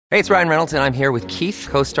Hey, it's Ryan Reynolds, and I'm here with Keith,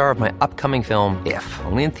 co-star of my upcoming film, If,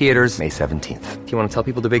 only in theaters May 17th. Do you want to tell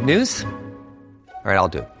people the big news? All right, I'll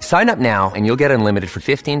do it. Sign up now and you'll get unlimited for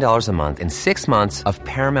 $15 a month and 6 months of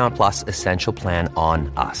Paramount Plus Essential Plan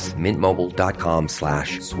on us.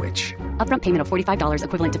 MintMobile.com/switch. Upfront payment of $45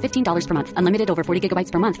 equivalent to $15 per month. Unlimited over 40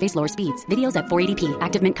 gigabytes per month. Face lower speeds. Videos at 480p.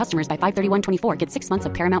 Active Mint customers by 531.24 get 6 months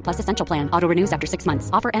of Paramount Plus Essential Plan. Auto renews after 6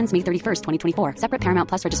 months. Offer ends May 31st, 2024. Separate Paramount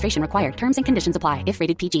Plus registration required. Terms and conditions apply if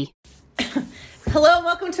rated PG. Hello and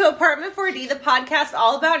welcome to Apartment 4D, the podcast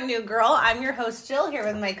all about New Girl. I'm your host, Jill, here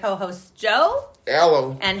with my co-hosts, Joe.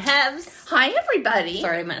 Hello. And Hebs. Hi, everybody.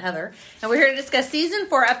 Sorry, I meant Heather. And we're here to discuss Season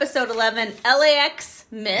 4, Episode 11, LAX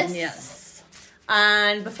Miss. Yes.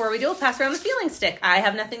 And before we do, we'll pass around the feeling stick. I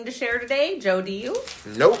have nothing to share today. Joe, do you?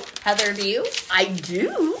 Nope. Heather, do you? I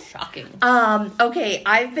do. Shocking. Okay,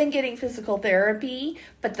 I've been getting physical therapy,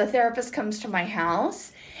 but the therapist comes to my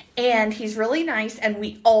house, and he's really nice, and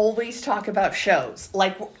we always talk about shows.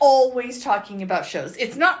 Like, we're always talking about shows.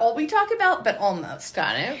 It's not all we talk about, but almost.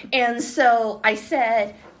 Got it. And so I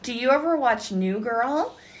said, do you ever watch New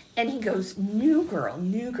Girl? And he goes, New Girl.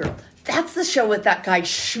 That's the show with that guy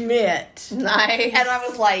Schmidt. Nice. And I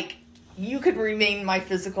was like, you could remain my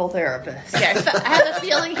physical therapist. Yes, I had a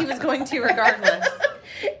feeling he was going to regardless.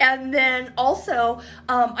 And then also,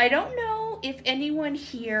 I don't know if anyone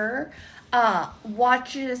here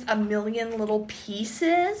watches A Million Little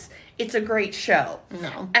Pieces. It's a great show.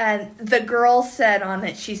 No. And the girl said on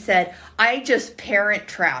it, she said, I just parent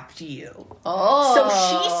trapped you. Oh.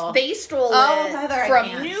 So they stole it Heather,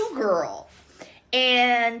 from New Girl.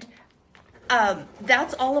 And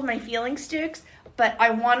that's all of my feeling sticks. But I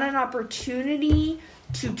want an opportunity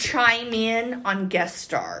to chime in on guest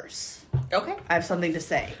stars. Okay. I have something to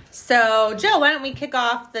say. So, Joe, why don't we kick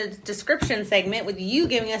off the description segment with you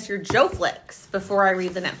giving us your Joe Flicks before I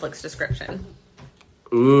read the Netflix description.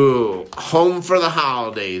 Ooh, Home for the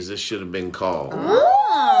Holidays, this should have been called.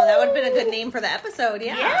 Oh, that would have been a good name for the episode,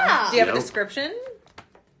 yeah. Yeah. Do you have a Yep. description?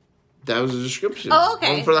 That was the description. Oh,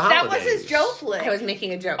 okay. Home for the That Holidays. was his Joe flick. I was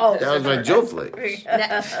making a joke. Oh, That was my Joe Flicks.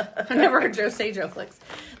 I've never heard Joe say Joe Flicks.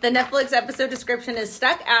 The Netflix episode description is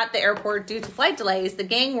stuck at the airport due to flight delays. The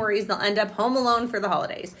gang worries they'll end up home alone for the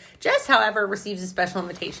holidays. Jess, however, receives a special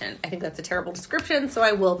invitation. I think that's a terrible description, so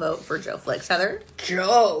I will vote for Joe Flicks. Heather?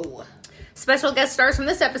 Joe. Special guest stars from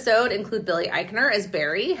this episode include Billy Eichner as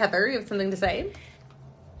Barry. Heather, you have something to say?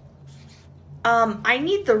 I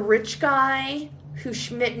need the rich guy who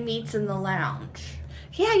Schmidt meets in the lounge.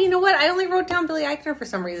 Yeah, you know what? I only wrote down Billy Eichner for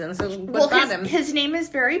some reason, so what about him? His name is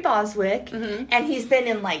Barry Boswick, and he's been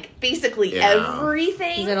in, like, basically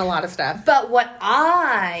everything. He's in a lot of stuff. But what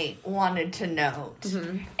I wanted to note,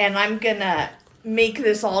 and I'm gonna make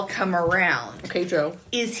this all come around, Okay, Joe.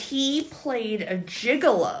 is he played a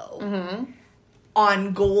gigolo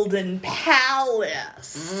on Golden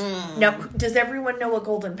Palace. Now, does everyone know what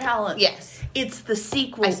Golden Palace is? Yes. It's the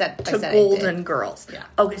sequel I to said I Golden did. Girls. Yeah.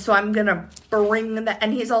 Okay, so I'm going to bring that.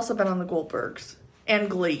 And he's also been on the Goldbergs and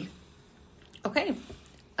Glee. Okay.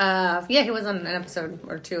 Yeah, he was on an episode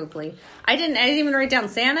or two of Glee. I didn't even write down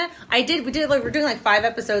Santa. We're doing like 5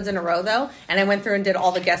 episodes in a row though, and I went through and did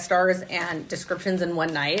all the guest stars and descriptions in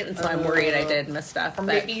one night, and so I'm worried I did miss stuff. Or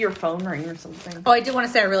But, maybe your phone rang or something. oh, I did want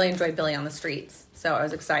to say I really enjoyed Billy on the Streets, so I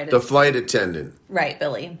was excited. The flight attendant. Right,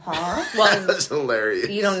 Billy. Huh? Well, That's hilarious.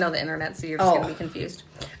 you don't know the internet, so you're just going to be confused.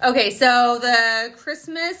 Okay, so the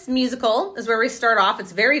Christmas musical is where we start off.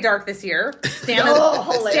 It's very dark this year.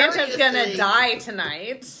 Santa's going to die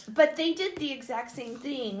tonight. But they did the exact same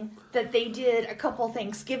thing that they did a couple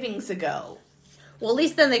Thanksgivings ago. Well, at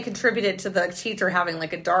least then they contributed to the teacher having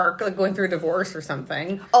like a dark, like going through a divorce or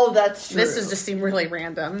something. Oh, that's true. This just seemed really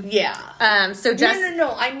random. Yeah. So Jess...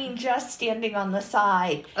 No. I mean, Jess standing on the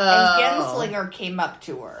side, and Genslinger came up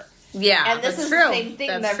to her. Yeah, And this that's is true. the same thing,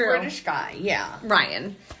 That's that true. British guy. Yeah.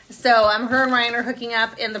 Ryan. So her and Ryan are hooking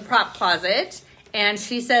up in the prop closet, and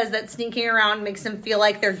she says that sneaking around makes them feel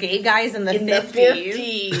like they're gay guys in the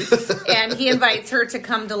 50s. And he invites her to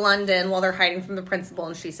come to London while they're hiding from the principal,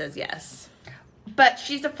 and she says yes. But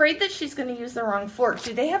she's afraid that she's going to use the wrong fork.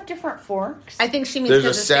 Do they have different forks? I think she means There's a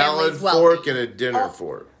because his salad family's wealthy. fork and a dinner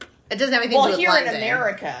fork. It doesn't have anything to do with here in London.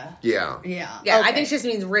 America. Yeah. Yeah. Yeah, Okay. I think she just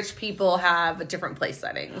means rich people have different place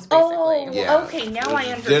settings, basically. Oh, Yeah. okay. Now There's I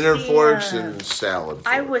understand. Dinner forks and salad forks.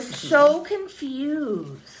 I was so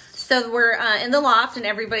confused. So we're in the loft, and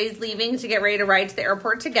everybody's leaving to get ready to ride to the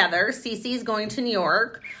airport together. Cece's going to New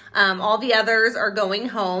York. All the others are going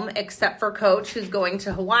home, except for Coach, who's going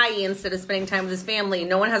to Hawaii instead of spending time with his family.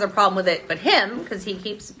 No one has a problem with it but him, because he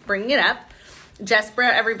keeps bringing it up. Jess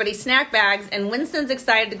brought everybody snack bags, and Winston's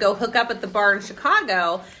excited to go hook up at the bar in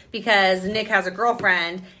Chicago because Nick has a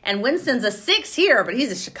girlfriend, and Winston's a 6 here, but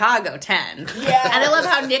he's a Chicago 10. Yeah. And I love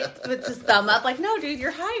how Nick puts his thumb up like, no, dude,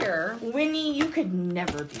 you're higher. Winnie, you could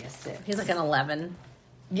never be a 6. He's like an 11.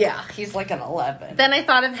 Yeah, he's like an 11. Then I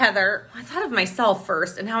thought of Heather. I thought of myself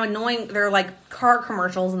first and how annoying they're like car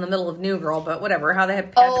commercials in the middle of New Girl, but whatever. How they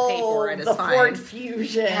had to pay for it is the fine. Ford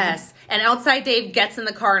Fusion. Yes. And outside Dave gets in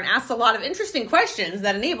the car and asks a lot of interesting questions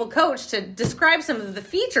that enable Coach to describe some of the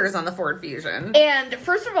features on the Ford Fusion. And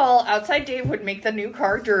first of all, outside Dave would make the new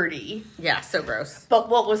car dirty. Yeah, so gross. But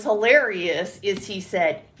what was hilarious is he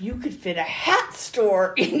said, you could fit a hat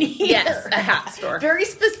store in here. Yes, a hat store. Very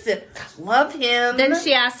specific. Love him. Then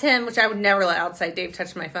she asked him, which I would never let outside Dave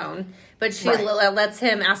touch my phone, but she lets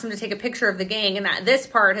him, ask him to take a picture of the gang, and this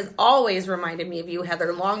part has always reminded me of you,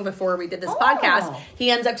 Heather, long before we did this podcast. He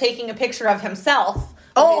ends up taking a picture of himself.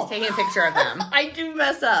 He's taking a picture of them. I do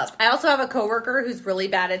mess up. I also have a coworker who's really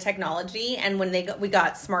bad at technology, and when we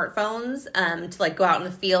got smartphones to like go out in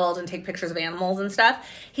the field and take pictures of animals and stuff,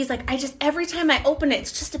 he's like, every time I open it,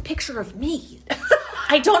 it's just a picture of me.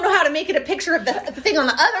 I don't know how to make it a picture of the thing on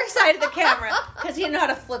the other side of the camera because he didn't know how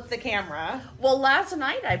to flip the camera. Well, last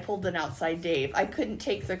night I pulled an outside Dave. I couldn't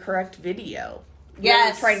take the correct video.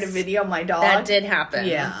 Yes. Trying to video my dog. That did happen.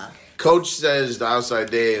 Yeah. Coach says to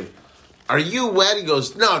outside Dave, "Are you wet?" He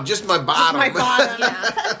goes, "No, just my bottom." My bottom.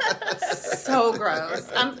 So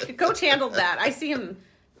gross. Coach handled that. I see him.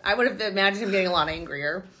 I would have imagined him getting a lot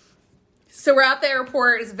angrier. So we're at the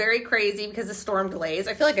airport. It's very crazy because of storm delays.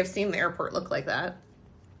 I feel like I've seen the airport look like that.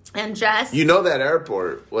 And Jess... You know that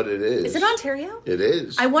airport, what it is. Is it Ontario? It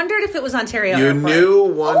is. I wondered if it was Ontario You airport. knew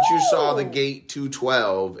once you saw the gate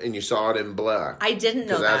 212 and you saw it in black. I didn't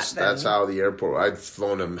know that. That's how the airport... I've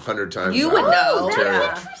flown them 100 times. You would know. Ontario.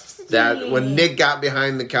 Yeah. That when Nick got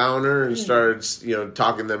behind the counter and started,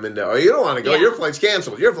 talking them into, oh, you don't want to go. Yeah. Your flight's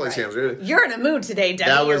canceled. Your flight's canceled. You're in a mood today, Debbie.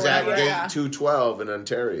 That was at or gate whatever. 212 in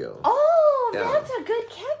Ontario. Oh, Yeah. that's a good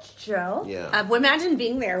catch, Joe. Yeah. Well, imagine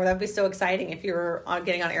being there. That would be so exciting if you were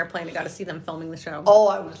getting on an airplane and got to see them filming the show. Oh,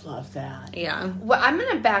 I would love that. Yeah. Well, I'm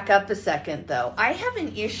going to back up a second, though. I have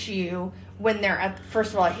an issue when they're at...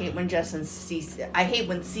 First of all, I hate when Jess and Cece... I hate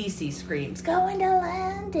when Cece screams, going to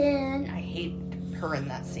London. I hate her in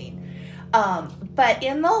that scene. But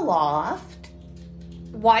in the loft,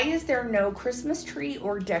 why is there no Christmas tree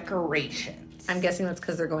or decorations? I'm guessing that's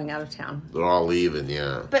because they're going out of town. They're all leaving,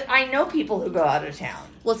 yeah. But I know people who go out of town.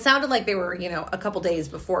 Well, it sounded like they were, a couple days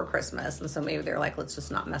before Christmas, and so maybe they're like, let's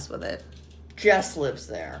just not mess with it. Jess lives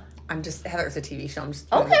there. Heather, it's a TV show. I'm just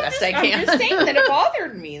doing Okay, the best I can. I'm just saying that it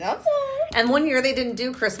bothered me. That's all. And one year they didn't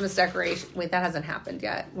do Christmas decoration. Wait, that hasn't happened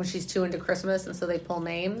yet. When she's too into Christmas, and so they pull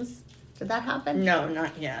names. Did that happen? No,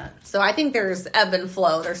 not yet. So I think there's ebb and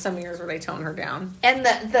flow. There's some years where they tone her down. And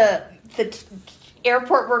the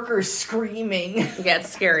airport workers screaming. Yeah, it's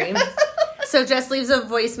scary. So Jess leaves a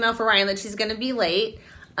voicemail for Ryan that she's going to be late.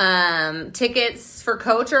 Tickets for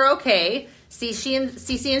Coach are okay.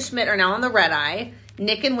 Cece and Schmidt are now on the red eye.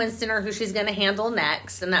 Nick and Winston are who she's going to handle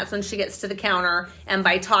next. And that's when she gets to the counter. And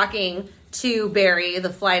by talking to Barry,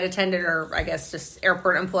 the flight attendant, or I guess just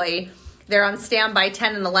airport employee, they're on standby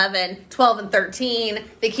 10 and 11, 12 and 13.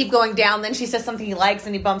 They keep going down. Then she says something he likes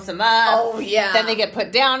and he bumps him up. Oh, yeah. Then they get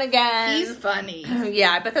put down again. He's funny.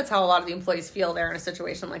 Yeah, I bet that's how a lot of the employees feel there in a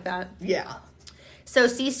situation like that. Yeah. So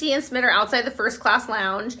Cece and Schmidt are outside the first class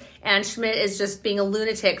lounge, and Schmidt is just being a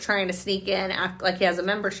lunatic trying to sneak in, act like he has a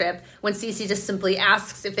membership, when Cece just simply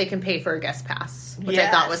asks if they can pay for a guest pass, which I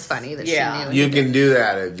thought was funny that she knew. You can do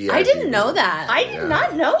that at VIP. I didn't know that. I did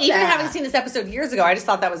not know that. Even having seen this episode years ago, I just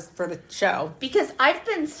thought that was for the show. Because I've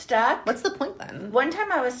been stuck. What's the point then? One time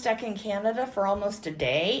I was stuck in Canada for almost a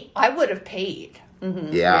day. I would have paid.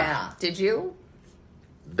 Mm-hmm. Yeah. Did you?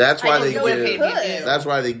 That's why I they didn't know you give. could. That's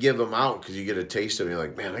why they give them out, because you get a taste of it. You're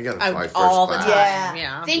like, man, I gotta fly first all the class. time.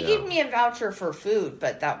 Yeah. Yeah. They gave me a voucher for food,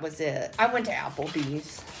 but that was it. I went to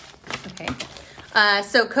Applebee's. Okay.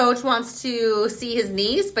 So Coach wants to see his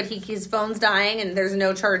niece, but his phone's dying and there's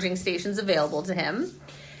no charging stations available to him.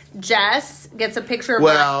 Jess gets a picture of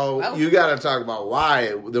Well, you got to talk about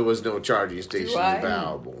why there was no charging stations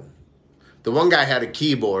available. The one guy had a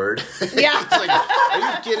keyboard. Yeah. It's like, are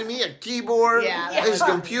you kidding me? A keyboard? Yeah. His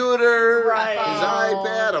computer, Right. his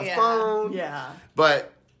iPad, a Yeah. phone. Yeah.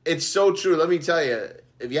 But it's so true. Let me tell you,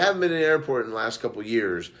 if you haven't been in an airport in the last couple of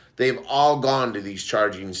years, they've all gone to these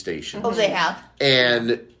charging stations. Oh, they have?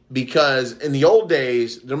 And because in the old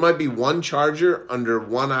days, there might be one charger under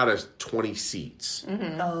 1 out of 20 seats.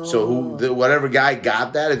 Oh. So whatever guy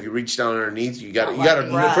got that, if you reach down underneath, you got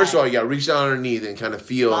Right. first of all, you got to reach down underneath and kind of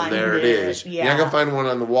feel, and there it is. Yeah. You're not gonna find one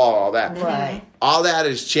on the wall, all that. Right. all that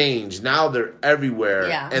has changed. Now they're everywhere.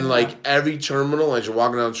 Yeah. And like every terminal, as you're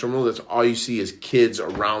walking down the terminal, that's all you see is kids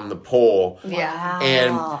around the pole. Yeah.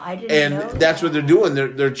 And I didn't know that's that. what they're doing.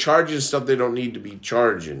 They're charging stuff they don't need to be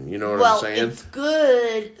charging. You know what I'm saying? It's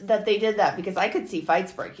good that they did that because I could see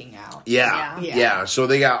fights breaking out. Yeah. So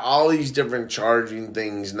they got all these different charging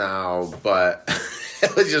things now, but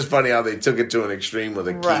it was just funny how they took it to an extreme with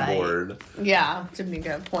a keyboard. Yeah, to make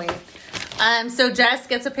a point. So Jess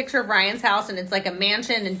gets a picture of Ryan's house, and it's like a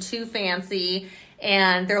mansion and too fancy.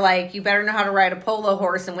 And they're like, you better know how to ride a polo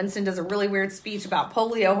horse. And Winston does a really weird speech about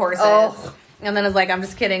polio horses. Oh. And then is like, I'm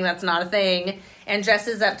just kidding, that's not a thing. And Jess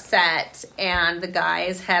is upset, and the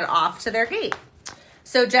guys head off to their gate.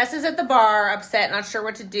 So Jess is at the bar, upset, not sure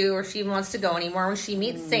what to do, or if she even wants to go anymore. When she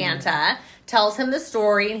meets Santa, tells him the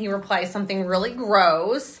story, and he replies something really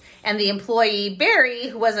gross. And the employee, Barry,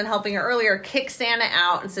 who wasn't helping her earlier, kicks Santa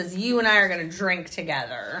out and says, you and I are going to drink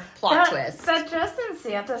together. Plot twist. That Jess and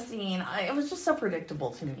Santa scene, it was just so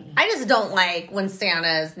predictable to me. I just don't like when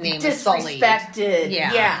Santa's name is sullied. Disrespected.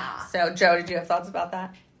 Yeah. So, Joe, did you have thoughts about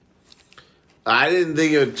that? I didn't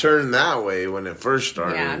think it would turn that way when it first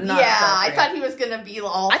started. Yeah, I thought he was going to be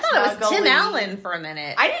all I thought it was Tim snuggly. Allen for a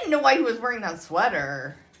minute. I didn't know why he was wearing that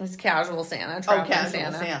sweater. It was casual Santa. Casual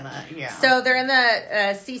Santa, yeah. So they're in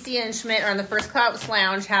the Cece and Schmidt are in the First Class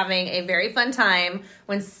Lounge having a very fun time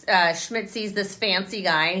when Schmidt sees this fancy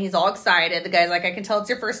guy, and he's all excited. The guy's like, I can tell it's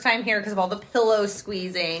your first time here because of all the pillow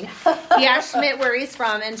squeezing. He asks Schmidt where he's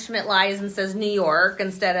from, and Schmidt lies and says New York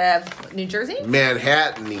instead of New Jersey?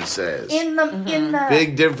 Manhattan, he says. In the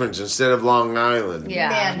Big difference instead of Long Island.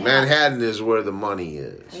 Yeah. Manhattan is where the money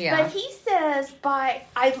is. Yeah. But he says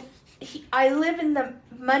I live in the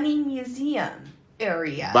Money Museum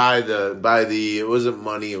area. By the it wasn't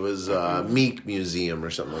money, it was Meek Museum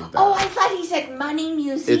or something like that. Oh, I thought he said Money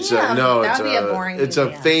Museum. That would be a boring it's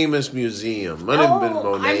museum. a famous museum. Might have been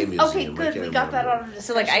Monet Museum. Okay, good. We got that out of the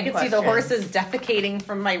So, like, I could see the horses defecaing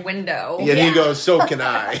from my window. Yeah, and he goes, so can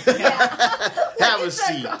I. Have a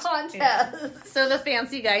seat. Contest. So the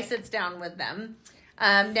fancy guy sits down with them.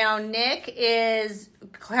 Now Nick is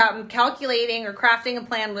calculating or crafting a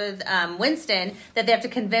plan with Winston that they have to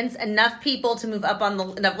convince enough people to move up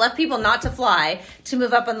on enough people not to fly to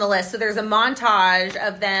move up on the list. So there's a montage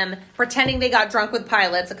of them pretending they got drunk with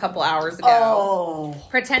pilots a couple hours ago,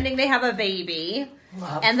 pretending they have a baby.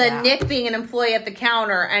 And then Nick being an employee at the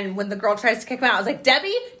counter, and when the girl tries to kick him out, I was like,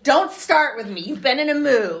 Debbie, don't start with me. You've been in a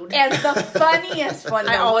mood. And the funniest one,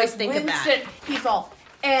 I always think of that. He's all,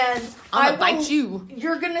 and I'm gonna bite you.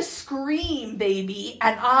 You're gonna scream, baby,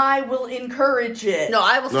 and I will encourage it. No,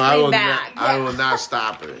 I will scream back. I will not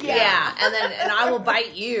stop it. Yeah, and I will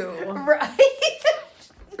bite you. Right.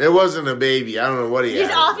 It wasn't a baby. I don't know what he He's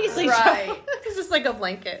had. obviously Right. It's just like a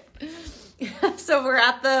blanket. So we're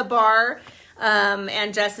at the bar,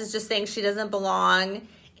 and Jess is just saying she doesn't belong,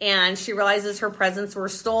 and she realizes her presents were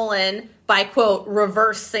stolen by, quote,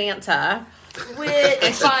 reverse Santa.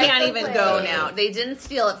 And she can't even go now. They didn't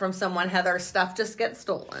steal it from someone, Heather. Stuff just gets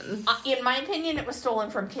stolen. In my opinion, it was stolen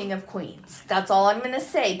from King of Queens. That's all I'm going to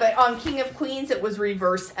say. But on King of Queens, it was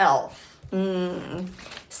reverse elf.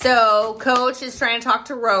 So Coach is trying to talk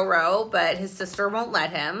to Roro, but his sister won't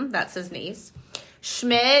let him. That's his niece.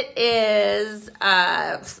 Schmidt is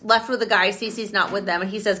left with a guy. Cece's not with them. And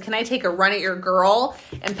he says, can I take a run at your girl?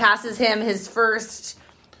 And passes him his first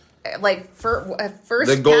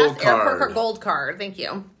the gold card. Gold card. Thank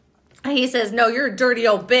you. And he says, no, you're a dirty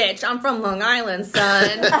old bitch. I'm from Long Island, son.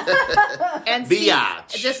 And Biatch.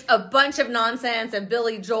 Just a bunch of nonsense, and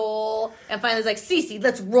Billy Joel. And finally he's like, Cece,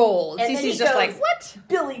 let's roll. And Cece's just like, what?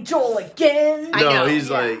 Billy Joel again? I know, he's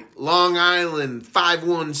like, Long Island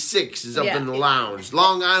 516 is up in the lounge.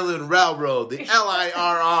 Long Island Railroad, the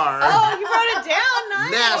LIRR. Oh, you wrote it down.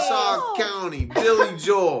 Nice. Nassau County, Billy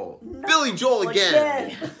Joel. Billy Joel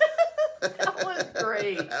again. That was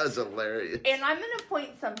great. That was hilarious. And I'm going to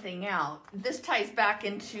point something out. This ties back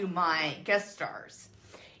into my guest stars.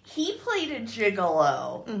 He played a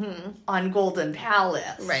gigolo on Golden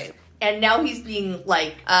Palace. Right. And now he's being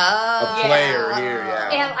like... a player here,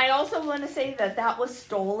 yeah. And I also want to say that was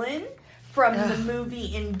stolen from the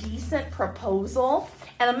movie Indecent Proposal.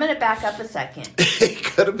 And I'm going to back up a second. It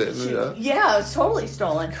could have been, yeah. Yeah, it was totally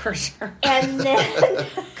stolen. For sure. And then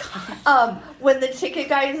when the ticket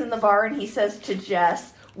guy is in the bar and he says to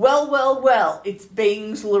Jess, well, it's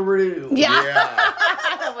Bangs LaRue. Yeah.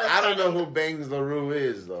 I don't know who Bangs LaRue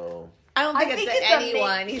is, though. I don't think it's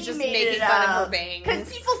anyone. He's just making fun of her bangs.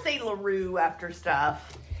 Because people say LaRue after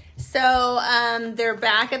stuff. So they're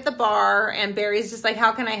back at the bar, and Barry's just like,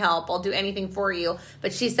 how can I help? I'll do anything for you.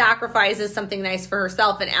 But she sacrifices something nice for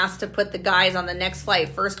herself and asks to put the guys on the next flight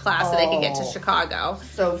first class so they can get to Chicago.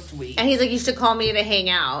 So sweet. And he's like, you should call me to hang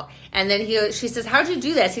out. And then she says, how'd you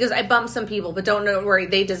do this? He goes, I bumped some people, but don't worry,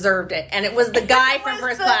 they deserved it. And it was the guy from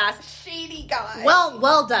first class. Shady guy.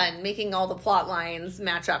 Well done, making all the plot lines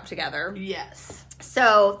match up together. Yes.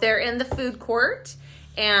 So they're in the food court,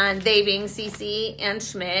 and they being Cece and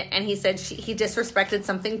Schmidt, and he said he disrespected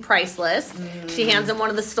something priceless. She hands him one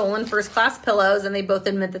of the stolen first class pillows, and they both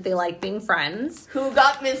admit that they like being friends. Who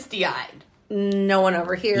got misty-eyed? No one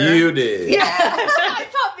over here. You did. Yeah. I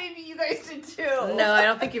thought maybe you guys did too. No, I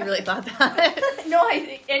don't think you really thought that. No, I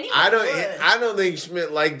think anyone I don't think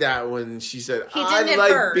Schmidt liked that when she said, He I didn't at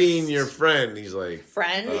like first. being your friend. He's like,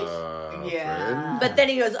 Friend? Yeah. friend? But then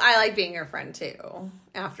he goes, I like being your friend too,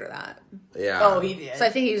 after that. Yeah. Oh, he did. So I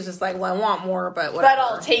think he was just like, well, I want more, but whatever. But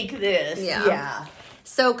I'll take this. Yeah.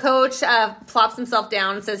 So Coach plops himself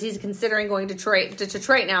down and says he's considering going to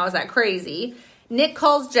Detroit now. Is that crazy? Nick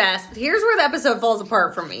calls Jess. Here's where the episode falls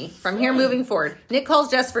apart for me. From here moving forward, Nick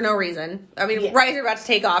calls Jess for no reason. I mean, right as they're about to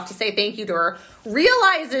take off to say thank you to her,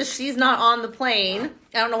 realizes she's not on the plane.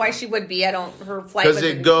 I don't know why she would be. Her flight Because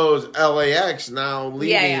it goes LAX now, leaving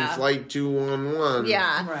Yeah. flight 211.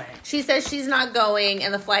 Yeah. Right. She says she's not going,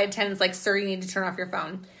 and the flight attendant's like, sir, you need to turn off your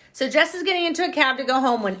phone. So Jess is getting into a cab to go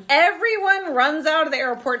home when everyone runs out of the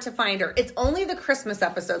airport to find her. It's only the Christmas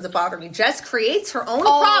episodes that bother me. Jess creates her own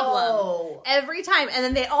problem every time, and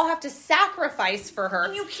then they all have to sacrifice for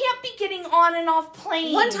her. You can't be getting on and off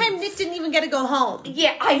planes. One time, Nick didn't even get to go home.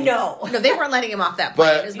 Yeah, I know. No, they weren't letting him off that plane.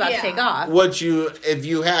 But- It was about to Yeah. take off. If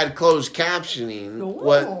you had closed captioning,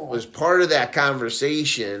 what was part of that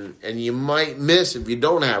conversation, and you might miss if you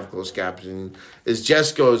don't have closed captioning, is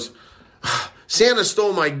Jess goes, Santa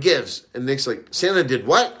stole my gifts. And Nick's like, Santa did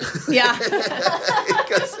what? Yeah.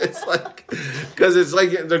 Because it's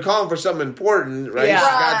like they're calling for something important, right? Yeah. She's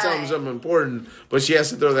got to tell them something important, but she has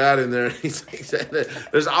to throw that in there. He's like,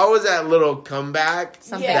 there's always that little comeback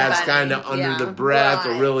Something that's funny. kind of under Yeah. the breath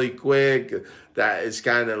or Right. really quick. That is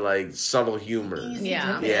kind of like subtle humor.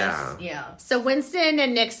 Yeah. Yeah. So Winston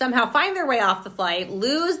and Nick somehow find their way off the flight,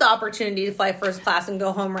 lose the opportunity to fly first class and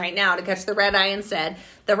go home right now to catch the red eye instead.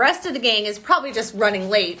 The rest of the gang is probably just running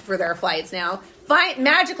late for their flights now.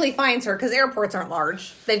 Magically finds her, because airports aren't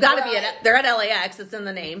large. They've got to be they're at LAX, it's in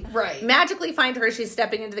the name. Right. Magically find her, she's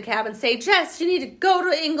stepping into the cab and say, Jess, you need to go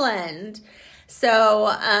to England.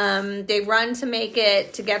 So they run to make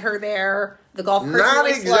it, to get her there. The golf cart's Not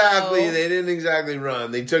really exactly. slow. They didn't exactly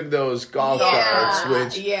run. They took those golf Yeah.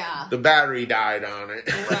 carts, which the battery died on it.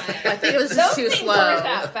 I think it was just Those too things slow. aren't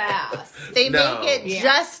that fast. They No. make it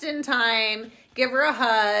just in time. Give her a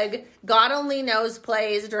hug. God Only Knows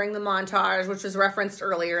plays during the montage, which was referenced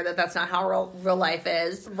earlier that's not how real life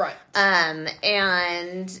is. Right.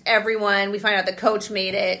 And everyone, we find out the coach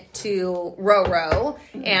made it to Roro,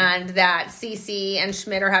 and that Cece and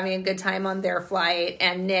Schmidt are having a good time on their flight,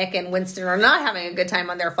 and Nick and Winston are not having a good time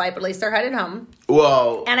on their flight, but at least they're headed home.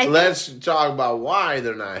 Well, And I think- let's talk about why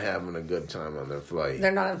they're not having a good time on their flight.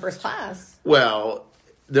 They're not in first class. Well,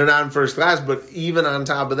 they're not in first class, but even on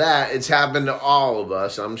top of that, it's happened to all of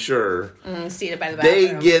us, I'm sure. Seated by the They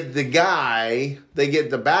bathroom. get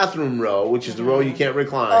the bathroom row, which is the row you can't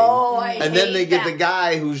recline. Oh, I And then hate they get that. the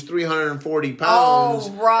guy who's 340 pounds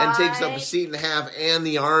Oh, right. and takes up a seat and a half and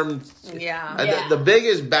the arm. Yeah. Yeah. The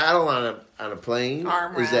biggest battle on a plane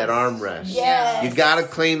is that armrest. Yes. You got to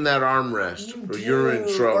claim that armrest or you're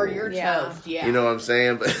in trouble. Or you're Yeah. toast. Yeah. You know what I'm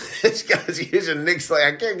saying? But this guy's using Nick's like,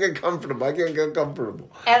 I can't get comfortable.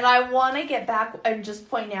 And I want to get back and just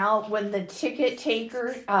point out when the ticket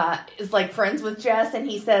taker is like friends with Jess and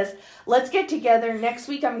he says, let's get together. Next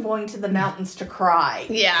week I'm going to the mountains to cry.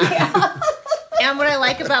 Yeah. And what I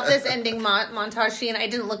like about this ending montage scene, I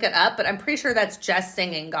didn't look it up, but I'm pretty sure that's Jess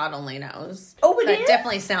singing God Only Knows. Oh, it That is?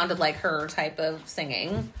 definitely sounded like her type of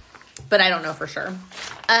singing, but I don't know for sure.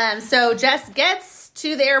 So Jess gets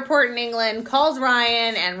to the airport in England, calls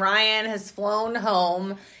Ryan, and Ryan has flown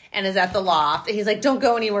home and is at the loft. He's like, don't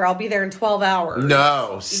go anywhere. I'll be there in 12 hours.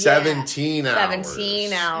 No, 17 hours.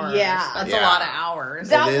 17 hours. Yeah. That's Yeah. a lot of hours.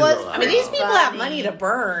 That It is was a lot. I mean, these people have funny. money to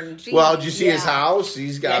burn. Jeez. Well, did you see his Yeah. house?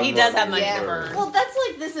 He's got Yeah, he does have money to burn. Well, that's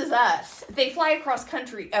like This Is Us. They fly across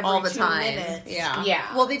country every all the 2 time. minutes. Yeah.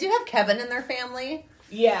 Yeah. Well, they do have Kevin in their family.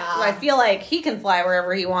 yeah. I feel like he can fly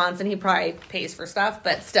wherever he wants, and he probably pays for stuff,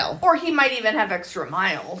 but still. Or he might even have extra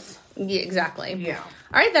miles. Yeah, exactly. Yeah.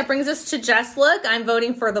 All right, that brings us to Jess' look. I'm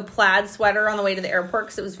voting for the plaid sweater on the way to the airport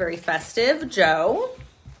because it was very festive. Joe?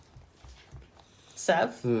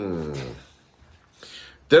 Sev?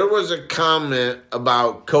 There was a comment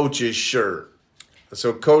about Coach's shirt.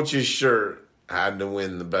 So Coach's shirt had to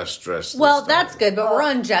win the best dress. Well, that's good, but we're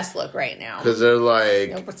on Jess Look right now. Because they're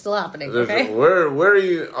like... Nope, it's still happening, okay? Where are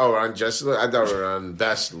you? Oh, we're on Jess Look? I thought we were on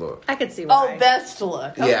Best Look. I could see why. Oh, Best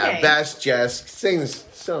Look. Okay. Yeah, Best, Jess.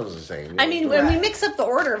 Sounds the same. I mean, when we mix up the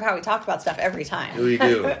order of how we talk about stuff every time. We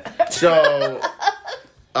do. So,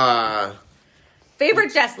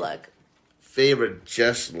 Favorite Jess Look? favorite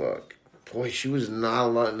Jess Look. Boy, she was not a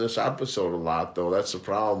lot in this episode a lot, though. That's the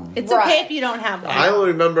problem. It's okay if you don't have one. I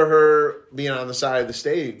only remember her being on the side of the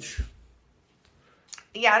stage.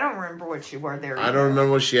 Yeah, I don't remember what she wore there. I don't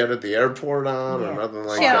remember what she had at the airport on or nothing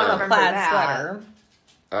like She had that. on a plaid that. sweater.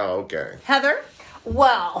 Oh, okay. Heather?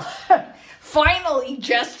 Well, finally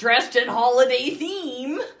just dressed in holiday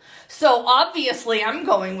theme. So obviously I'm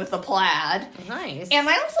going with the plaid. Nice. And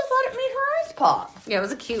I also thought it made her eyes pop. Yeah, it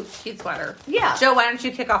was a cute sweater. Yeah. Joe, why don't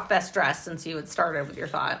you kick off best dress since you had started with your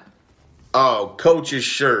thought? Oh, Coach's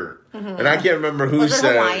shirt. And I can't remember who Was it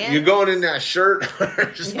said Hawaiian? you're going in that shirt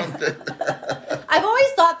or something. I've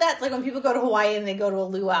always thought that's like when people go to Hawaii and they go to a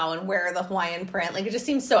luau and wear the Hawaiian print. Like it just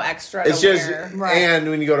seems so extra It's to just, wear. and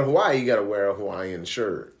when you go to Hawaii, you got to wear a Hawaiian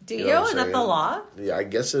shirt. Do you? know what Is I'm that the saying? law? Yeah, I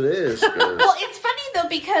guess it is. 'cause- Well, it's funny though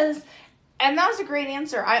because, and that was a great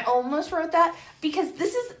answer. I almost wrote that because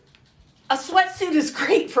this is, a sweatsuit is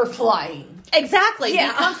great for flying. Exactly. Be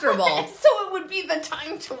comfortable. So it would be the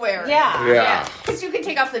time to wear it. Yeah. Because you can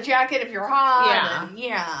take off the jacket if you're hot. Yeah. And,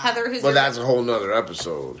 yeah. Heather, who's But your... that's a whole nother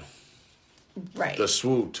episode. right. The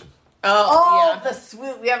swoot. Oh, yeah. the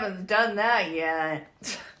swoop. We haven't done that yet.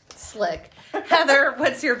 Slick. Heather,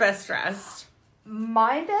 what's your best dress?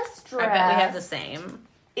 My best dress I bet we have the same.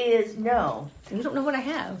 is, no, You don't know what I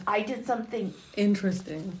have. I did something,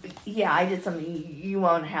 Interesting. yeah, I did something, you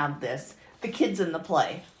won't have this. The kids in the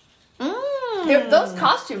play. Mm. Those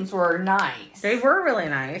costumes were nice. They were really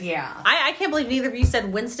nice. Yeah. I can't believe neither of you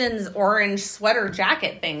said Winston's orange sweater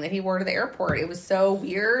jacket thing that he wore to the airport. It was so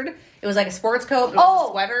weird. It was like a sports coat. It was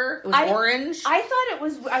a sweater. It was orange. I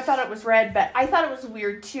thought it was red, but I thought it was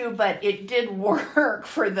weird too, but it did work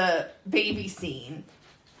for the baby scene.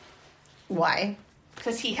 Why?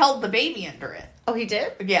 Because he held the baby under it. Oh, he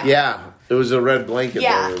did? Yeah. Yeah. It was a red blanket.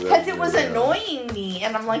 Yeah, there because it was annoying me,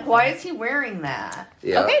 and I'm like, why is he wearing that?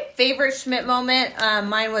 Yeah. Okay, favorite Schmidt moment.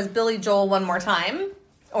 Mine was Billy Joel one more time.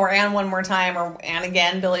 Or Anne one more time. Or Anne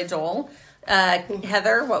again, Billy Joel.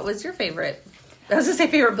 Heather, what was your favorite? I was going to say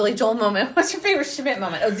favorite Billy Joel moment. What's your favorite Schmidt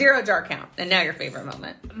moment? Oh, zero jar count. And now your favorite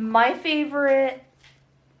moment. My favorite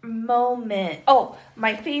moment. Oh,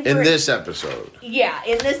 my favorite. In this episode. Yeah,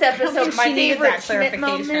 in this episode, think my she needed favorite that Schmidt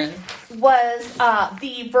clarification. moment was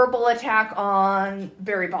the verbal attack on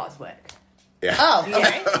Barry Boswick. Yeah. Oh,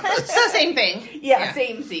 okay. So same thing. Yeah,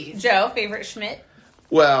 same season. Joe, favorite Schmidt?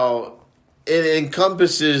 Well, it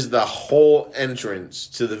encompasses the whole entrance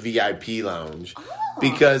to the VIP lounge.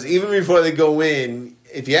 Because even before they go in,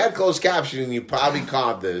 if you had closed captioning, you probably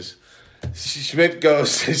caught this. Schmidt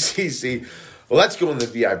goes to CC, well, let's go in the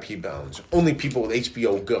VIP lounge. Only people with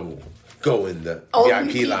HBO go in the Only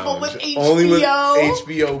VIP lounge. people with Only with HBO?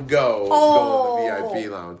 HBO go in the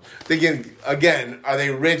VIP lounge. Thinking, again, are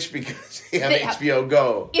they rich because they have HBO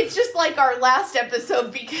Go? It's just like our last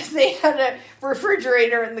episode because they had a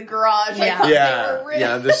refrigerator in the garage. I Yeah. thought they Yeah, were rich.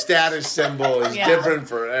 yeah. The status symbol is Yeah. different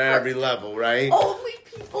for every level, right? Only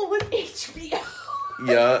people with HBO.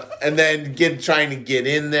 Yeah, and then trying to get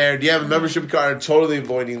in there. Do you have a membership card? Totally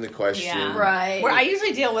avoiding the question. Yeah. Right. Where I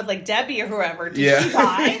usually deal with like Debbie or whoever. Did Yeah. she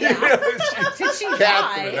die? Did she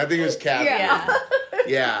Catherine, I die? think it was Catherine.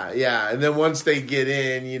 Yeah. Yeah. And then once they get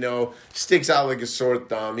in, sticks out like a sore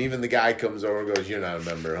thumb. Even the guy comes over and goes, "You're not a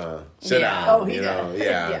member, huh? Sit Yeah. down." Oh, he does.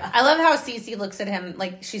 Yeah. I love how Cece looks at him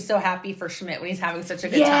like she's so happy for Schmidt when he's having such a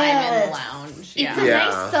good time in the lounge. It's Yeah. a Yeah.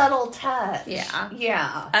 nice subtle touch. Yeah.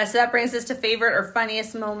 Yeah. So that brings us to favorite or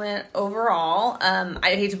funniest moment overall. I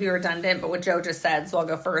hate to be redundant, but what Joe just said, so I'll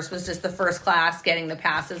go first, was just the first class getting the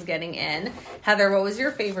passes, getting in. Heather, what was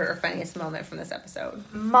your favorite or funniest moment from this episode?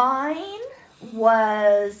 Mine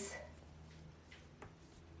was...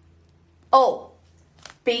 Oh,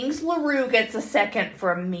 Bings LaRue gets a second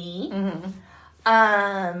from me.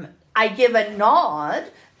 I give a nod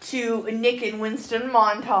to Nick and Winston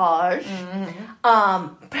montage.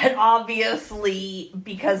 But obviously,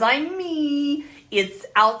 because I'm me, it's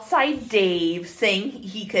Outside Dave saying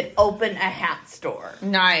he could open a hat store.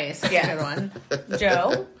 Nice. That's Yeah. a good one.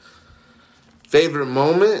 Joe? Favorite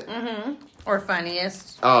moment? Or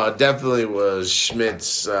funniest? Oh, it definitely was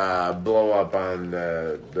Schmidt's blow up on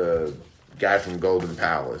the guy from Golden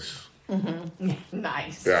Palace.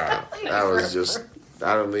 Nice. Yeah, that was just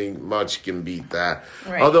I don't think much can beat that.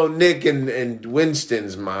 Right. Although Nick and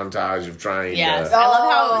Winston's montage of trying Yes, to... I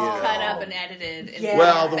love how it was you cut know. up and edited. And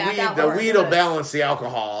Well, back the weed will balance the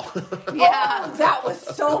alcohol. Yeah. Oh, that was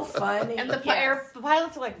so funny. And the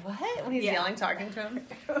pilots are like, what? When he's yelling, talking to him.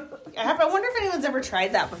 I wonder if anyone's ever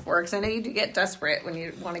tried that before, because I know you do get desperate when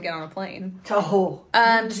you want to get on a plane. Oh,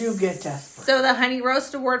 you get desperate. So the Honey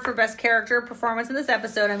Roast Award for Best Character Performance in this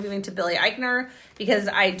episode I'm giving to Billy Eichner, because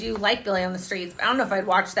I do like Billy on the Streets. I don't know if I'd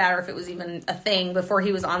watched that or if it was even a thing before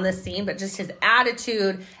he was on this scene, but just his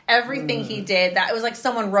attitude, everything he did, that it was like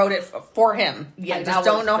someone wrote it for him. Yeah, I just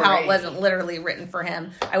don't know how it wasn't literally written for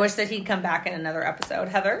him. I wish that he'd come back in another episode.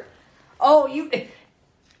 Heather? Oh,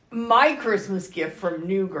 my Christmas gift from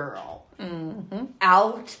New Girl.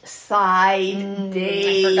 Outside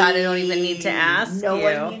days. I forgot I don't even need to ask No you.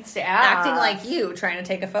 one needs to ask. Acting like you, trying to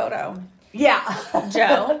take a photo. Yeah.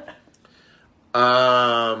 Joe?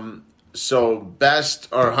 So best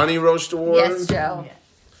or Honey Roast Award? Yes, Joe.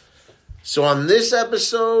 So on this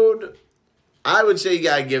episode, I would say you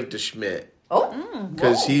gotta give it to Schmidt. Oh.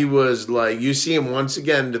 Because he was like, you see him once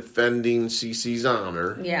again defending Cece's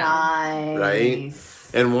honor. Yeah. Nice.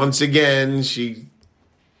 Right? And once again, she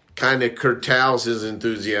kind of curtails his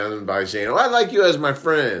enthusiasm by saying, "Oh, I like you as my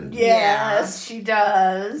friend." Yes, she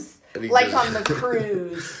does. And he Like just- on the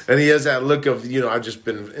cruise. And he has that look of, I've just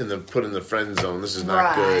been put in the friend zone. This is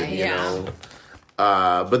not good, you yeah. know.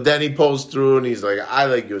 But then he pulls through and he's like, "I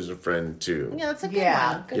like you as a friend too." Yeah, that's a good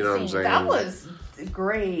Yeah. one. Good You know what I'm scene. saying? That was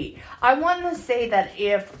great. I want to say that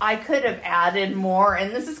if I could have added more,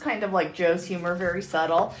 and this is kind of like Joe's humor, very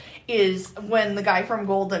subtle, is when the guy from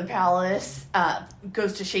Golden Palace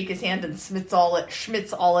goes to shake his hand and Schmidt's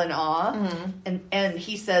all in awe, and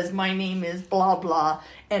he says, "My name is blah blah,"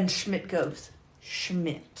 and Schmidt goes,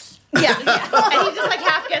 "Schmidt." Yeah. And he just like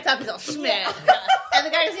half gets up and goes, Schmidt. And the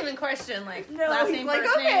guy doesn't even question, last he's name, like,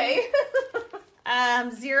 first name.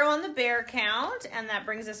 okay. 0 on the bear count, and that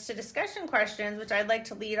brings us to discussion questions, which I'd like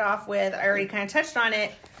to lead off with. I already kind of touched on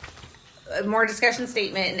it. A more discussion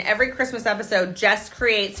statement. In every Christmas episode, Jess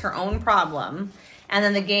creates her own problem, and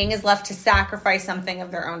then the gang is left to sacrifice something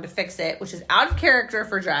of their own to fix it, which is out of character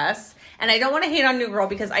for Jess. And I don't want to hate on New Girl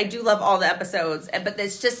because I do love all the episodes, but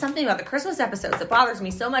there's just something about the Christmas episodes that bothers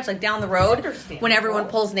me so much. Like down the road, when everyone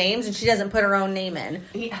pulls names and she doesn't put her own name in.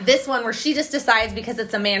 Yeah. This one where she just decides because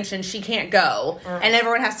it's a mansion she can't go, and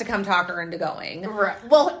everyone has to come talk her into going. Right.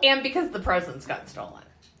 Well, and because the presents got stolen.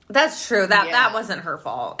 That's true. That Yeah. wasn't her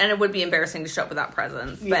fault, and it would be embarrassing to show up without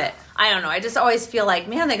presents. Yeah. But I don't know. I just always feel like,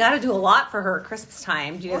 man, they got to do a lot for her at Christmas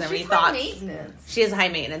time. Do you guys have any She's high thoughts? maintenance. She is high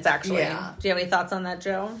maintenance, actually. Yeah. Do you have any thoughts on that,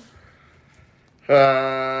 Joe?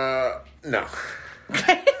 No.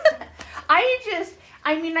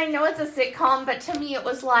 I know it's a sitcom, but to me it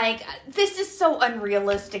was like, this is so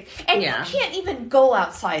unrealistic. And Yeah. you can't even go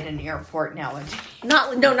outside an airport nowadays.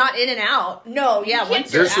 Not in and out. No, Yeah, you can't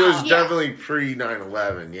once do you're This that. was out. definitely pre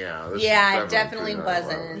 9/11. Yeah. This Yeah, was it definitely pre-9/11.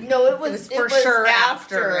 wasn't. No, it was for sure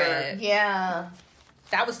after it. Yeah.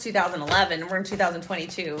 That was 2011, and we're in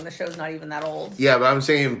 2022, and the show's not even that old. Yeah, but I'm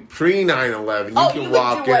saying pre 9/11, you Oh, can you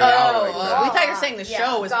walk could do in and whatever out like Oh, that. we thought you were saying the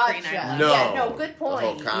show was gotcha. pre-9/11. No. Yeah, no, good The whole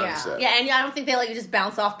point. concept. Yeah, and I don't think they let you just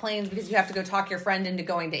bounce off planes because you have to go talk your friend into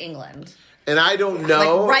going to England. And I don't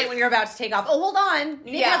know. Like right when you're about to take off. Oh, hold on.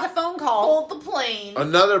 Nick Yeah. has a phone call. Hold the plane.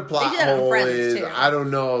 Another plot They do that on hole Friends, is too. I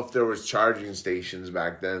don't know if there was charging stations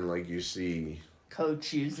back then, like you see.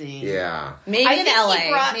 Coach using. Yeah, Maybe I in think he LA.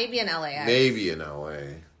 brought- Maybe in LAX. maybe in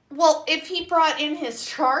LA. Well, if he brought in his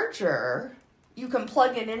charger, you can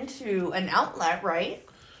plug it into an outlet, right?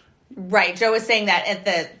 Right. Joe was saying that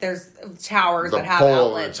there's towers The that have pole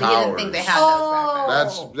outlets. and He didn't think they towers. had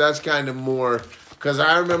those back then. That's kind of more because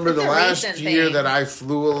I remember It's the a last recent year thing. that I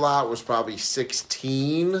flew a lot was probably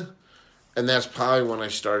 16, and that's probably when I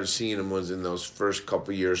started seeing them was in those first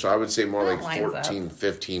couple years. So I would say more That like lines 14,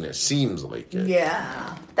 15. It seems like it.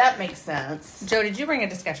 Yeah, that makes sense. Joe, did you bring a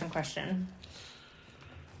discussion question?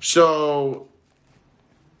 So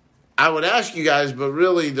I would ask you guys, but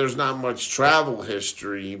really there's not much travel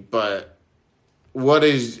history, but what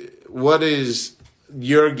is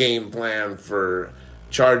your game plan for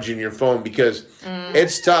charging your phone? Because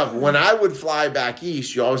it's tough. When I would fly back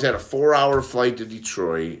east, you always had a 4-hour flight to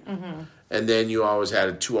Detroit, and then you always had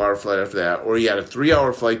a 2-hour flight after that, or you had a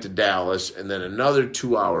 3-hour flight to Dallas, and then another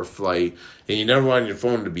 2-hour flight, and you never wanted your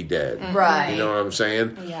phone to be dead. Right. You know what I'm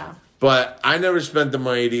saying? Yeah. But I never spent the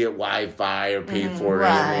money to get Wi-Fi or pay for it or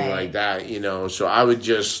anything Right. like that, so I would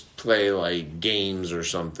just play like games or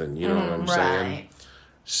something, you know what I'm saying? Right.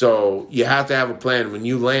 So you have to have a plan. When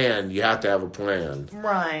you land, you have to have a plan.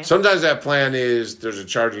 Right. Sometimes that plan is there's a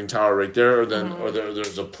charging tower right there, or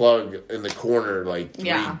there's a plug in the corner, like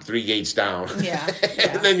three gates down. Yeah.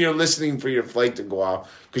 And then you're listening for your flight to go off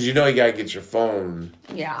because you know you got to get your phone.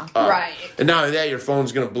 Yeah. Right. And not only that, your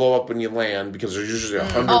phone's going to blow up when you land because there's usually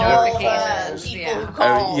 100 All notifications. people who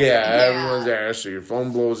call. Everyone's there, so your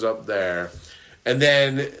phone blows up there. And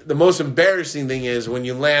then the most embarrassing thing is when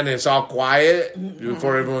you land and it's all quiet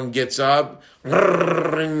before everyone gets up.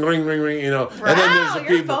 Ring, ring, ring, ring, you know. Wow, and then there's the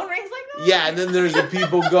your people. phone rings like that? Yeah, and then there's the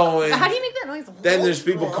people going. How do you make that noise? Then there's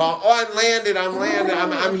people call. Oh, I'm landed.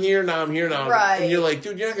 I'm here now. Right. And you're like,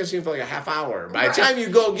 dude, you're not gonna see him for like a half hour. By the time you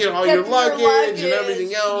go get all your luggage and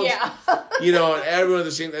everything else, you know, and everyone at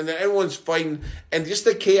the same, and then everyone's fighting, and just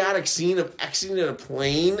the chaotic scene of exiting in a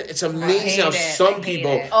plane. It's amazing how some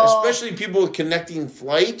people, especially people with connecting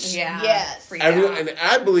flights, Yes. everyone, and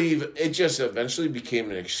I believe it just eventually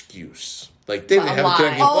became an excuse. Like, they didn't have a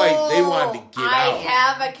connecting flight. They wanted to get out. I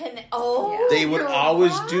have a They would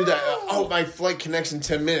always do that. Oh, my flight connects in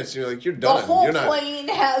 10 minutes. You're like, you're The done. whole You're not. plane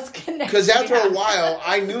has connected. Because after a while,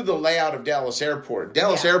 I knew the layout of Dallas Airport.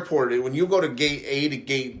 Dallas Airport, when you go to gate A to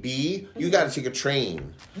gate B, you got to take a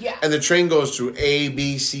train. Yeah. And the train goes through A,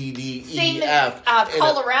 B, C, D, Same E, in, F.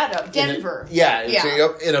 Denver, Denver.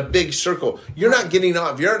 In a big circle. You're not getting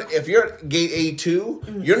off. If you're at gate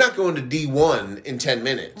A2, you're not going to D1 in 10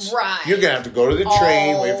 minutes. Right. You're going to have to go to the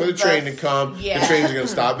train, wait for the train to come. Yeah. The trains are going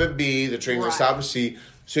to stop at B. The train's going to stop at C.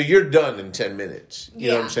 So you're done in 10 minutes. You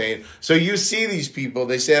know what I'm saying? So you see these people,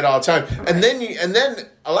 they say it all the time. Right. And then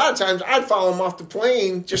a lot of times I'd follow them off the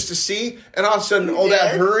plane just to see, and all of a sudden,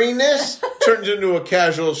 that hurriness turns into a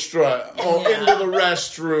casual strut. Into the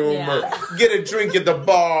restroom or get a drink at the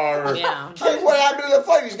bar. Like, what happened to the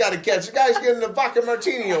flight he's got to catch? The guy's getting a vodka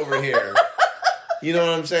martini over here. You know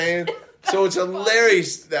what I'm saying? So it's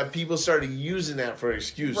hilarious that people started using that for an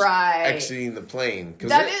excuse, exiting the plane.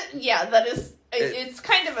 That is. It's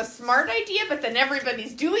kind of a smart idea, but then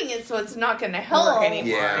everybody's doing it, so it's not going to help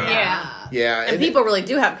anymore. Yeah. And people really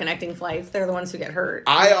do have connecting flights. They're the ones who get hurt.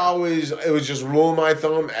 It was just rule of my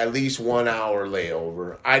thumb, at least 1 hour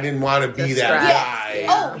layover. I didn't want to be that guy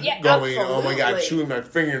going, absolutely. oh my God, chewing my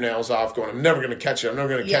fingernails off, going, I'm never going to catch it.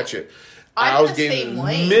 Catch it. I I'm was the getting same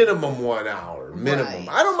way. minimum 1 hour. Minimum. Right.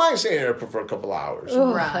 I don't mind staying there for a couple hours.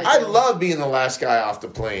 Right. I love being the last guy off the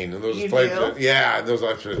plane. And those You flights, do? those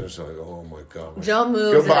flights are just like, oh my God. Joe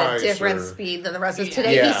moves Goodbye, at a different sir. speed than the rest of us.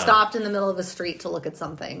 Today he stopped in the middle of the street to look at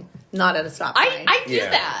something, not at a stop sign. I do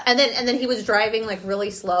that. And then he was driving like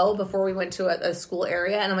really slow before we went to a school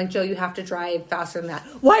area, and I'm like, Joe, you have to drive faster than that.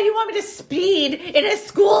 Why do you want me to speed in a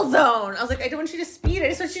school zone? I was like, I don't want you to speed. I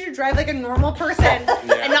just want you to drive like a normal person and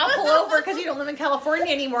not pull over because you don't live in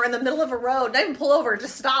California anymore in the middle of a road. Not even pull over,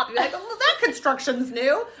 just stop. You're like, oh, well, that construction's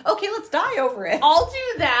new. Okay, let's die over it. I'll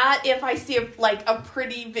do that if I see a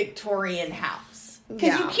pretty Victorian house.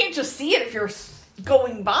 Because you can't just see it if you're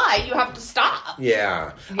going by. You have to stop.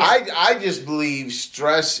 Yeah. I just believe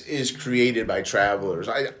stress is created by travelers.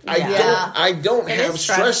 I don't have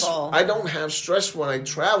stress. I don't have stress when I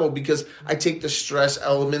travel because I take the stress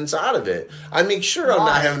elements out of it. I make sure I'm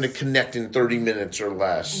not having to connect in 30 minutes or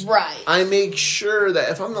less. Right. I make sure that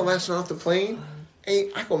if I'm the last one off the plane,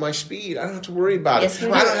 hey, I go my speed. I don't have to worry about it.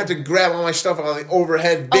 I don't have to grab all my stuff out of the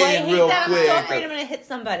overhead bin I hate real that. quick. I'm so afraid I'm going to hit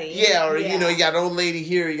somebody. Yeah, or you got an old lady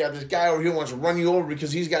here, you got this guy over here who wants to run you over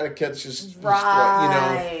because he's got to catch his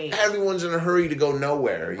everyone's in a hurry to go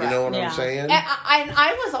nowhere. You know what I'm saying? And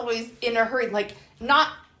I was always in a hurry, not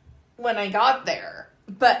when I got there,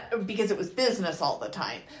 but because it was business all the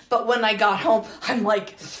time. But when I got home, I'm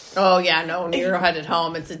like, oh yeah, no, when you're headed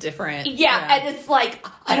home, it's a different. Yeah, and it's like,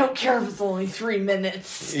 I don't care if it's only 3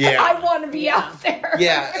 minutes. Yeah. I want to be out there.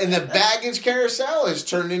 Yeah, and the baggage carousel has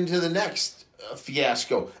turned into the next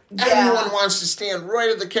fiasco. Yeah. Everyone wants to stand right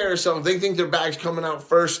at the carousel. They think their bag's coming out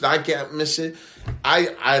first, and I can't miss it.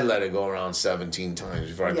 I let it go around 17 times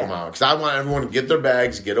before I come out because I want everyone to get their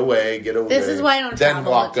bags, get away. This is why I don't then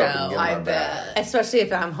travel walk with up Joe. and get my bag. Especially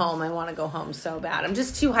if I'm home, I want to go home so bad. I'm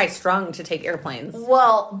just too high strung to take airplanes.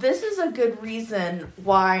 Well, this is a good reason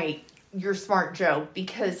why you're smart, Joe,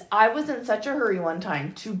 because I was in such a hurry one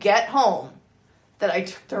time to get home that I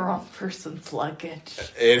took the wrong person's luggage.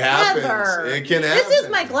 It happens. Heather, it can happen. This is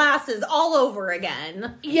my glasses all over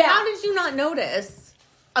again. Yeah. How did you not notice?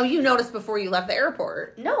 Oh, you noticed before you left the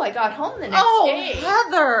airport. No, I got home the next day.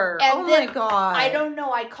 Heather. And my God. I don't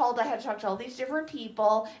know. I called. I had to talk to all these different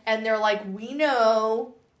people, and they're like, we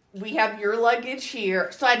know we have your luggage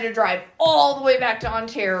here. So I had to drive all the way back to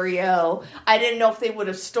Ontario. I didn't know if they would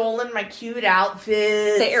have stolen my cute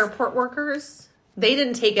outfits. The airport workers? They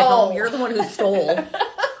didn't take it home. You're the one who stole.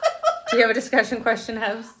 Do you have a discussion question,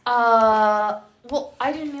 House? Well,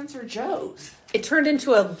 I didn't answer Joe's. It turned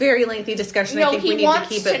into a very lengthy discussion. No, I think we need to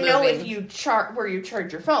keep it moving. He wants to know if you where you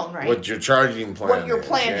charge your phone, right? What your charging plan What your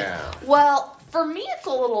plan is. Yeah. Well, for me, it's a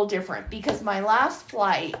little different because my last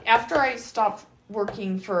flight, after I stopped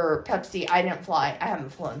working for Pepsi, I didn't fly. I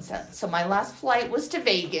haven't flown since. So my last flight was to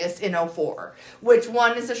Vegas in 2004, which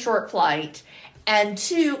one is a short flight, and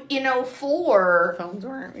two, in 2004... Phones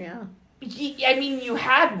weren't, I mean, you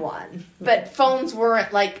had one, but phones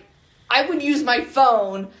weren't like... I would use my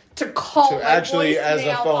phone to call my actually as a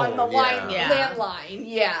voicemail phone, on the yeah. landline.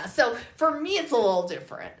 Yeah. So for me, it's a little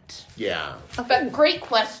different. Yeah. But great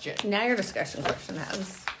question. Now your discussion question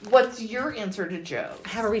has. What's your answer to Joe? I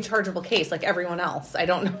have a rechargeable case like everyone else. I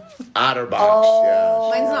don't know. OtterBox, yeah.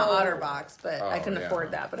 Mine's not OtterBox, but I can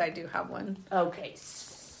afford that. But I do have one. Okay.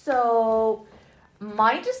 So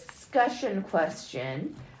my discussion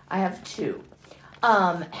question, I have two.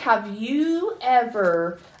 Have you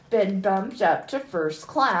ever been bumped up to first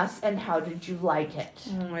class, and how did you like it?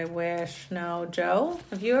 Oh, I wish. No, Joe,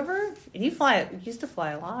 have you ever? You used to fly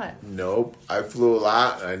a lot. Nope. I flew a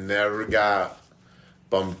lot. I never got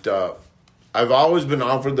bumped up. I've always been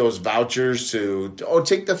offered those vouchers to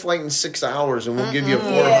take the flight in 6 hours and we'll give you $400.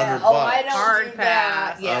 I don't Hard do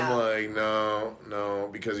pass. that. Yeah. I'm like, no,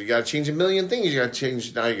 because you got to change a million things. You got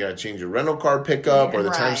to change your rental car pickup or the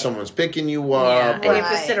time Right. someone's picking you Yeah, up. and you have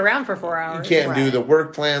to Right. sit around for 4 hours. You can't do Right. the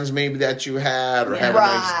work plans maybe that you had or have a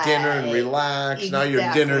nice dinner and Right. relax. Now your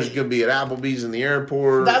Exactly. dinner's going to be at Applebee's in the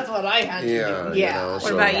airport. That's what I had to do. Yeah, Yeah. What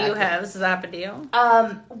so- about you, Has? Is that a deal?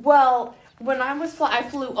 Well, when I was I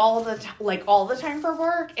flew all the time for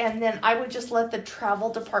work, and then I would just let the travel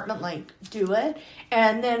department do it,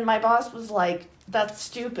 and then my boss was like, "That's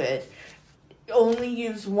stupid. Only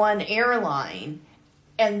use one airline,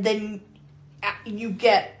 and then you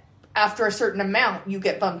get." After a certain amount, you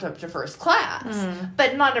get bumped up to first class.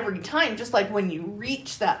 But not every time. Just like when you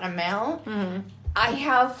reach that amount, I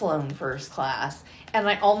have flown first class, and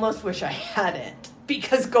I almost wish I hadn't,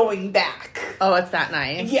 because going back. Oh, it's that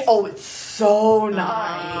nice. Yeah, it's so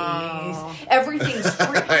nice. Everything's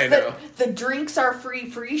free. I know. The drinks are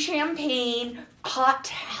free champagne, hot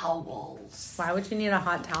towels. Why would you need a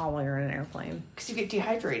hot towel while you're in an airplane? Because you get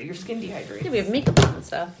dehydrated, your skin dehydrates. Yeah, we have makeup on and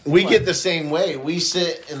stuff. We get the same way. We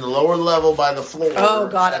sit in the lower level by the floor. Oh,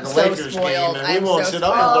 God, at I'm the so Lakers spoiled. game, and I'm we won't so sit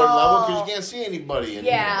up in the third spoiled. level because you can't see anybody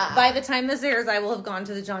anymore. Yeah. By the time this airs, I will have gone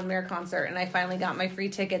to the John Mayer concert, and I finally got my free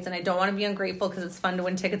tickets. And I don't want to be ungrateful because it's fun to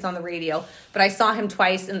win tickets on the radio. But I saw him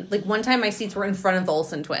twice, and one time my seats were in front of the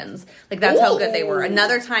Olsen twins. That's how good they were.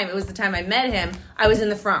 Another time, it was the time I met him. I was in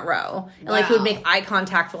the front row, and he would make eye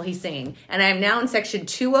contact while he's singing. And I am now in section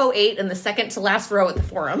 208 in the second to last row at the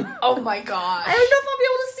Forum. Oh my gosh. I don't know if I'll be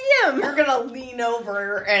able to see him. You're going to lean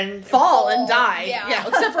over and Fall and die. Yeah.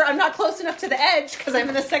 Except for I'm not close enough to the edge because I'm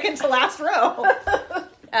in the second to last row.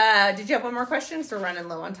 Did you have one more question? Because we're running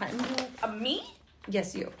low on time. Me?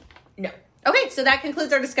 Yes, you. No. Okay, so that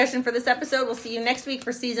concludes our discussion for this episode. We'll see you next week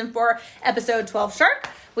for season 4, episode 12 Shark.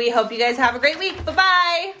 We hope you guys have a great week.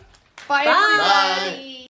 Bye-bye. Bye, Bye. everybody.